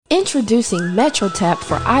Introducing MetroTap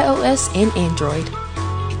for iOS and Android.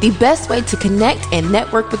 The best way to connect and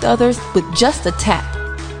network with others with just a tap.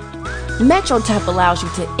 MetroTap allows you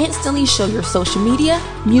to instantly show your social media,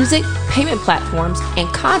 music, payment platforms, and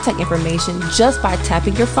contact information just by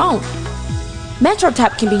tapping your phone.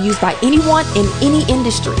 MetroTap can be used by anyone in any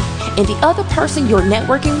industry, and the other person you're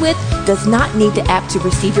networking with does not need the app to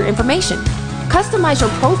receive your information. Customize your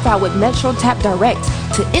profile with MetroTap Direct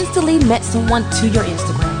to instantly match someone to your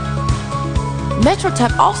Instagram.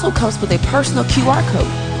 MetroTap also comes with a personal QR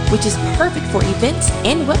code, which is perfect for events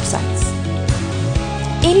and websites.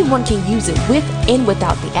 Anyone can use it with and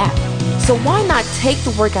without the app, so why not take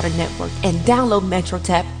the work out of network and download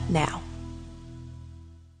MetroTap now?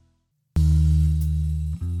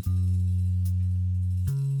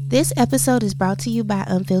 This episode is brought to you by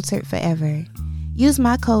Unfiltered Forever. Use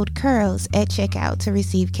my code CURLS at checkout to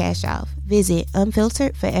receive cash off. Visit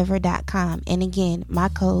unfilteredforever.com, and again, my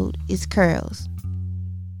code is CURLS.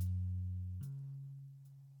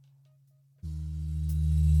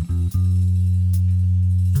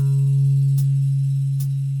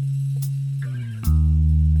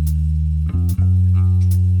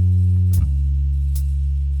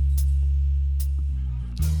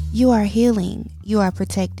 You are healing. You are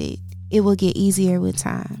protected. It will get easier with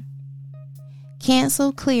time.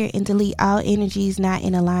 Cancel, clear, and delete all energies not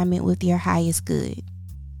in alignment with your highest good.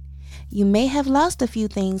 You may have lost a few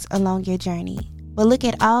things along your journey, but look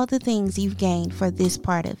at all the things you've gained for this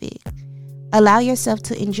part of it. Allow yourself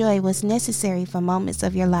to enjoy what's necessary for moments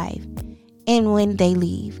of your life, and when they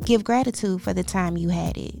leave, give gratitude for the time you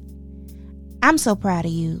had it. I'm so proud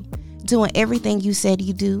of you, doing everything you said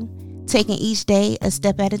you do, taking each day a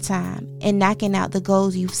step at a time, and knocking out the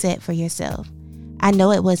goals you've set for yourself. I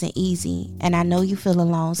know it wasn't easy, and I know you feel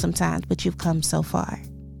alone sometimes, but you've come so far.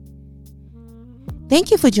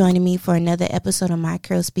 Thank you for joining me for another episode of My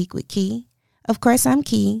Girl Speak with Key. Of course, I'm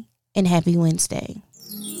Key, and happy Wednesday.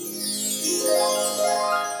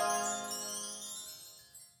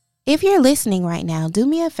 If you're listening right now, do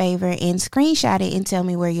me a favor and screenshot it and tell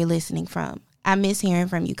me where you're listening from. I miss hearing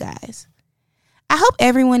from you guys. I hope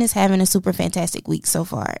everyone is having a super fantastic week so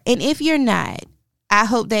far. And if you're not, I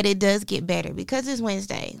hope that it does get better because it's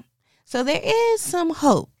Wednesday. So there is some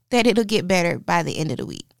hope that it'll get better by the end of the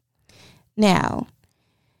week. Now,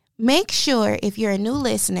 make sure if you're a new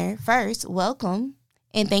listener, first, welcome.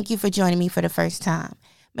 And thank you for joining me for the first time.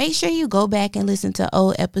 Make sure you go back and listen to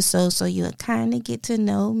old episodes so you'll kind of get to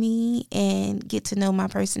know me and get to know my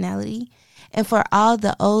personality. And for all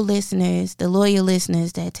the old listeners, the loyal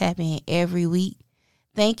listeners that tap in every week,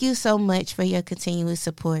 thank you so much for your continuous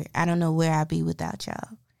support. I don't know where I'd be without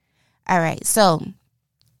y'all. All right, so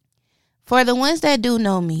for the ones that do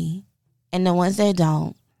know me and the ones that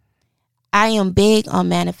don't, I am big on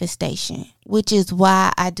manifestation, which is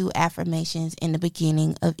why I do affirmations in the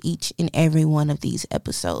beginning of each and every one of these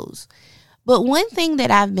episodes. But one thing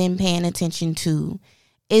that I've been paying attention to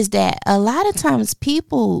is that a lot of times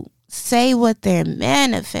people say what they're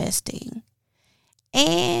manifesting.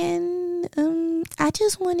 And I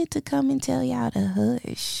just wanted to come and tell y'all to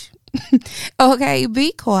hush. Okay,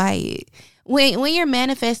 be quiet. When you're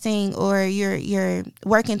manifesting or you're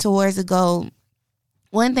working towards a goal,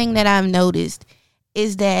 one thing that I've noticed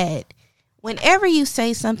is that whenever you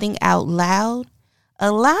say something out loud,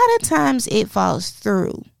 a lot of times it falls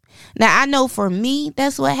through. Now, I know for me,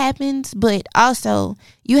 that's what happens, but also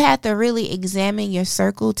you have to really examine your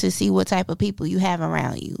circle to see what type of people you have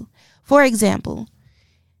around you. For example,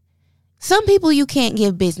 some people you can't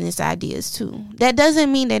give business ideas to. That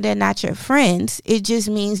doesn't mean that they're not your friends. It just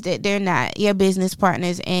means that they're not your business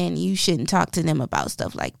partners and you shouldn't talk to them about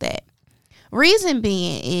stuff like that. Reason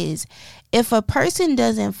being is if a person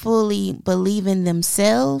doesn't fully believe in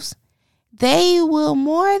themselves, they will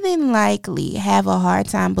more than likely have a hard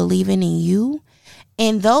time believing in you.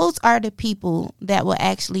 And those are the people that will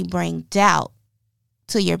actually bring doubt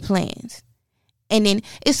to your plans. And then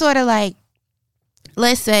it's sort of like,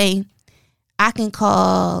 let's say I can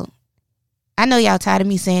call, I know y'all tired of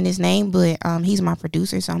me saying his name, but he's my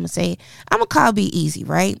producer, so I'm going to say, I'm going to call Be Easy,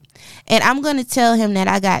 right? And I'm going to tell him that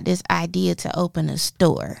I got this idea to open a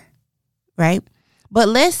store, right? But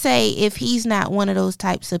let's say if he's not one of those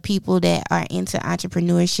types of people that are into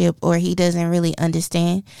entrepreneurship or he doesn't really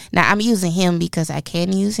understand. Now, I'm using him because I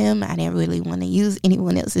can use him. I didn't really want to use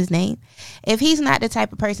anyone else's name. If he's not the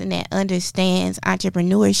type of person that understands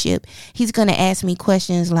entrepreneurship, he's going to ask me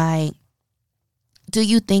questions like, do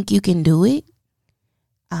you think you can do it?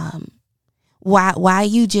 Why are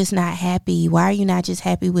you just not happy? Why are you not just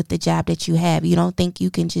happy with the job that you have? You don't think you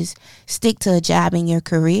can just stick to a job in your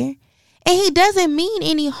career? And he doesn't mean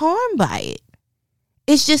any harm by it.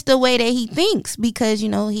 It's just the way that he thinks, because, you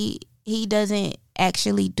know, he doesn't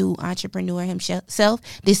actually do entrepreneur himself.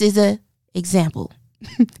 This is a example.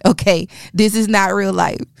 Okay, this is not real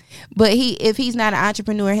life. But if he's not an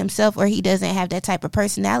entrepreneur himself, or he doesn't have that type of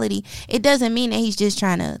personality, it doesn't mean that he's just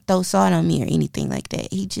trying to throw salt on me or anything like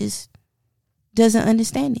that. He just doesn't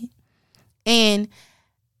understand it. And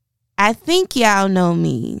I think y'all know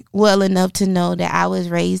me well enough to know that I was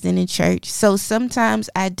raised in a church. So sometimes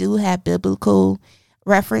I do have biblical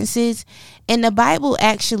references, and the Bible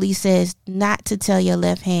actually says not to tell your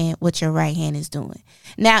left hand what your right hand is doing.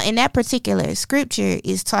 Now, in that particular scripture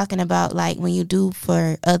is talking about like when you do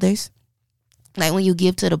for others, like when you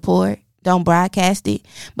give to the poor, don't broadcast it.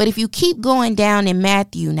 But if you keep going down in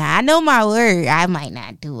Matthew, now I know my word, I might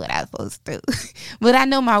not do what I'm supposed to do, but I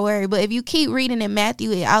know my word. But if you keep reading in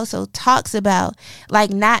Matthew, it also talks about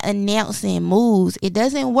like not announcing moves. It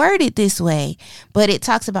doesn't word it this way, but it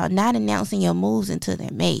talks about not announcing your moves until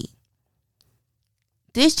they're made.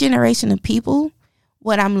 This generation of people,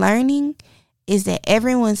 what I'm learning is that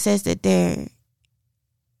everyone says that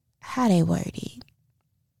how they word it.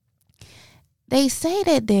 They say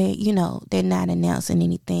that they're not announcing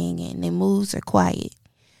anything and their moves are quiet.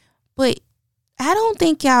 But I don't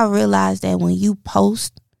think y'all realize that when you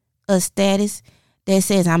post a status that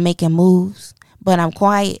says I'm making moves, but I'm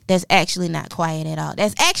quiet, that's actually not quiet at all.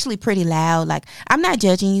 That's actually pretty loud. Like, I'm not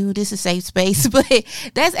judging you. This is a safe space, but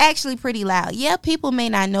that's actually pretty loud. Yeah, people may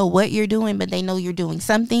not know what you're doing, but they know you're doing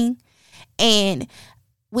something. And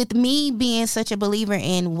with me being such a believer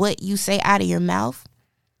in what you say out of your mouth,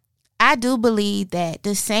 I do believe that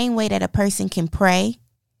the same way that a person can pray,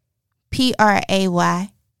 Pray,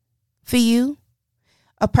 for you,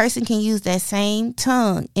 a person can use that same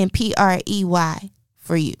tongue and Prey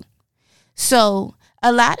for you. So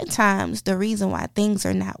a lot of times the reason why things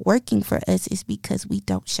are not working for us is because we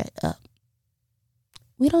don't shut up.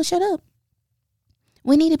 We don't shut up.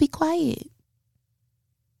 We need to be quiet.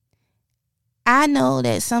 I know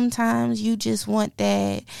that sometimes you just want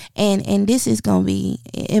that, and this is going to be,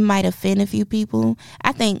 it might offend a few people.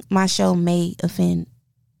 I think my show may offend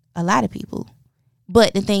a lot of people.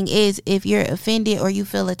 But the thing is, if you're offended or you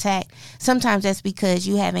feel attacked, sometimes that's because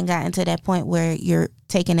you haven't gotten to that point where you're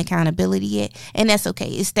taking accountability yet. And that's okay.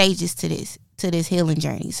 It's stages to this healing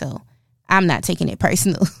journey. So I'm not taking it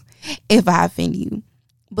personal if I offend you.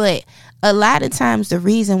 But a lot of times the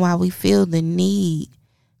reason why we feel the need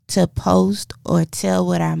to post or tell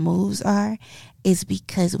what our moves are is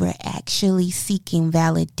because we're actually seeking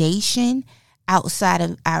validation outside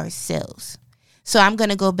of ourselves. So I'm going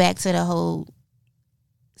to go back to the whole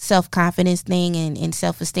self-confidence thing and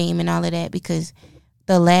self-esteem and all of that, because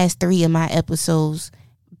the last 3 of my episodes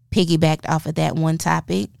piggybacked off of that one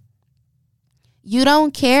topic. You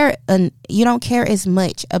don't care as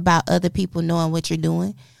much about other people knowing what you're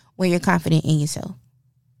doing when you're confident in yourself.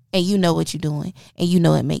 And you know what you're doing. And you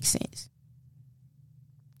know it makes sense.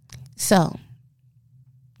 So,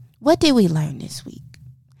 what did we learn this week?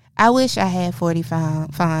 I wish I had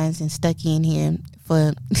 45 fines and stuck in here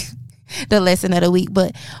for the lesson of the week.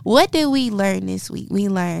 But what did we learn this week? We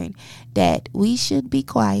learned that we should be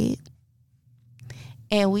quiet.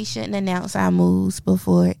 And we shouldn't announce our moves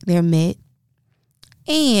before they're met.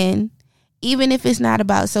 And even if it's not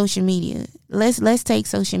about social media, let's take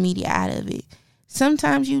social media out of it.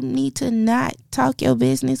 Sometimes you need to not talk your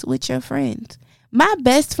business with your friends. My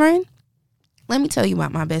best friend, let me tell you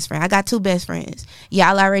about my best friend. I got 2 best friends.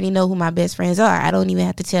 Y'all already know who my best friends are. I don't even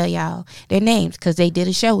have to tell y'all their names because they did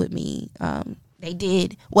a show with me. They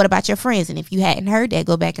did What About Your Friends? And if you hadn't heard that,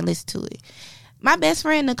 go back and listen to it. My best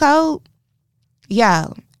friend, Nicole,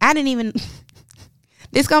 y'all, I didn't even,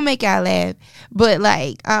 this gonna make y'all laugh, but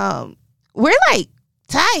like, we're like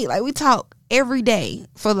tight. Like, we talk every day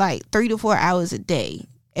for like 3 to 4 hours a day,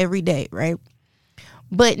 every day, right?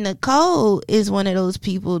 But Nicole is one of those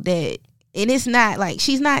people that, and it's not like,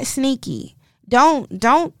 she's not sneaky. Don't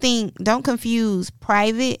confuse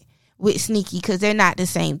private with sneaky, because they're not the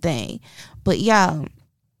same thing. But y'all,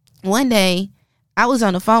 one day I was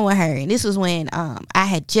on the phone with her, and this was when I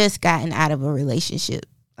had just gotten out of a relationship,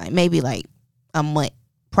 like maybe like a month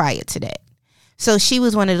prior to that. So she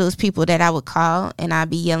was one of those people that I would call and I'd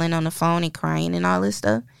be yelling on the phone and crying and all this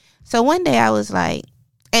stuff. So one day I was like,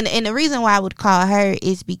 and the reason why I would call her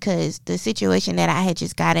is because the situation that I had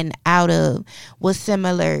just gotten out of was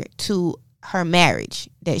similar to her marriage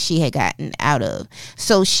that she had gotten out of.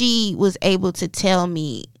 So she was able to tell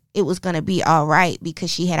me it was going to be all right because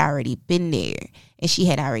she had already been there and she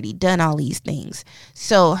had already done all these things.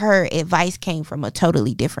 So her advice came from a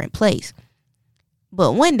totally different place.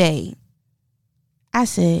 But one day I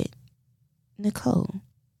said, Nicole,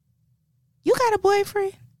 You got a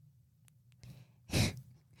boyfriend?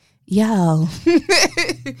 Yo.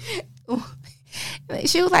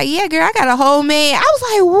 She was like, yeah, girl, I got a whole man. I was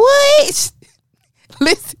like,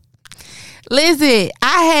 what? Listen,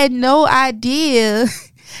 I had no idea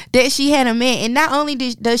that she had a man. And not only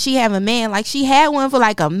does she have a man, like, she had one for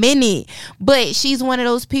like a minute, but she's one of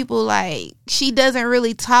those people, like, she doesn't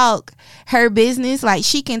really talk her business. Like,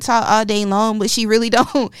 she can talk all day long, but she really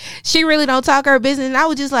don't talk her business. And I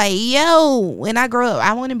was just like, yo, when I grow up,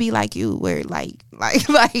 I want to be like you, where like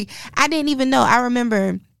I didn't even know. I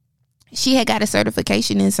remember she had got a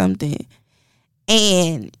certification in something,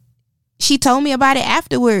 and she told me about it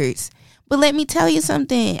afterwards. But let me tell you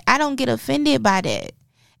something. I don't get offended by that.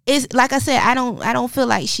 It's like I said, I don't feel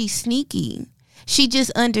like she's sneaky. She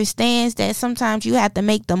just understands that sometimes you have to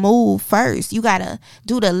make the move first. You got to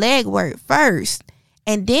do the legwork first.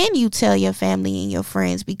 And then you tell your family and your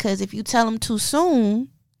friends, because if you tell them too soon,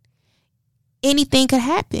 anything could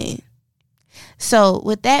happen. So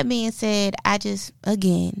with that being said, I told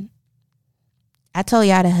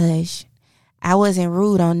y'all to hush. I wasn't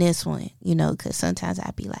rude on this one, because sometimes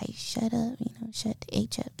I'd be like, shut up, shut the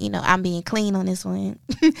H up. I'm being clean on this one.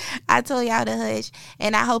 I told y'all to hush,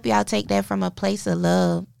 and I hope y'all take that from a place of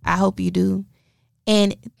love. I hope you do.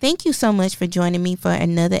 And thank you so much for joining me for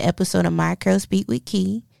another episode of My Curl Speak with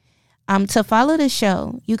Key. To follow the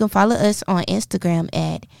show, you can follow us on Instagram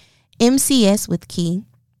at MCS with Key.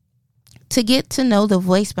 To get to know the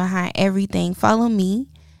voice behind everything, follow me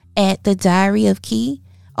at The Diary of Key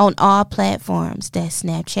on all platforms. That's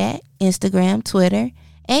Snapchat, Instagram, Twitter,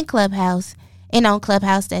 and Clubhouse. And on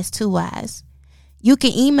Clubhouse, that's 2 Ys. You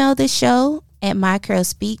can email the show at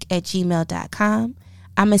mycurlspeak@gmail.com.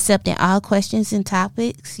 I'm accepting all questions and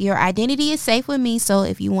topics. Your identity is safe with me, so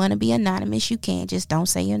if you want to be anonymous, you can. Just don't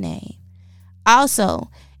say your name. Also,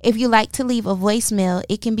 if you like to leave a voicemail,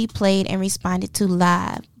 it can be played and responded to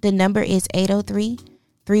live. The number is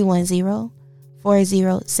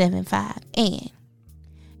 803-310-4075. And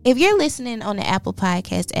if you're listening on the Apple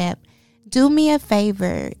Podcast app, do me a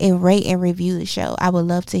favor and rate and review the show. I would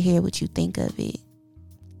love to hear what you think of it.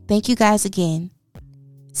 Thank you guys again.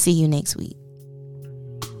 See you next week.